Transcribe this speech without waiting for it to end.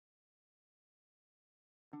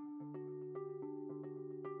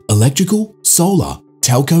Electrical, solar,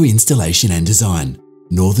 telco installation and design,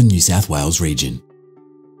 Northern New South Wales region.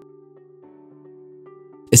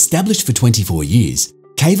 Established for 24 years,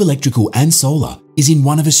 Cave Electrical and Solar is in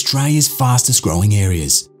one of Australia's fastest growing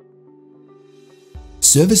areas.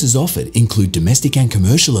 Services offered include domestic and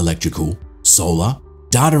commercial electrical, solar,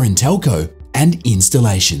 data and telco, and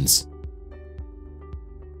installations.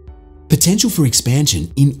 Potential for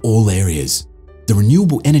expansion in all areas. The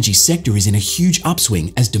renewable energy sector is in a huge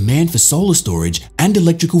upswing as demand for solar storage and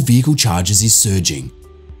electrical vehicle chargers is surging.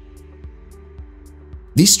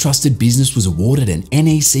 This trusted business was awarded an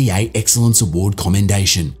NECA Excellence Award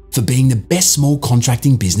commendation for being the best small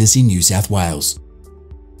contracting business in New South Wales.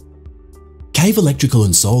 Cave Electrical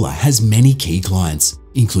and Solar has many key clients,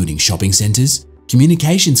 including shopping centres,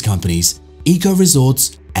 communications companies,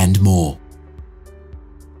 eco-resorts, and more.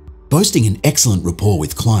 Boasting an excellent rapport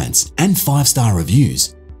with clients and 5-star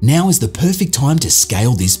reviews, now is the perfect time to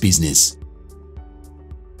scale this business.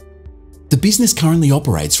 The business currently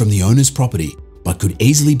operates from the owner's property, but could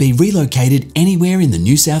easily be relocated anywhere in the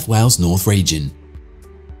New South Wales North region.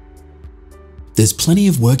 There's plenty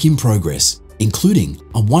of work in progress, including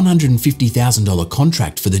a $150,000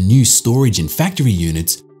 contract for the new storage and factory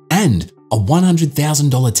units and a $100,000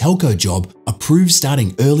 telco job approved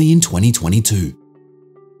starting early in 2022.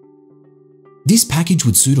 This package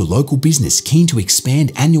would suit a local business keen to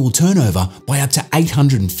expand annual turnover by up to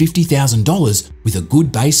 $850,000 with a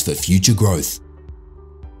good base for future growth.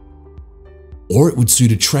 Or it would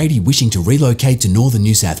suit a tradie wishing to relocate to Northern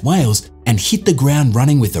New South Wales and hit the ground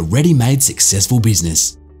running with a ready-made successful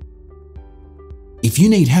business. If you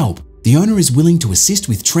need help, the owner is willing to assist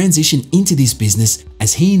with transition into this business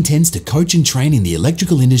as he intends to coach and train in the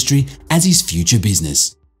electrical industry as his future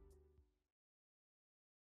business.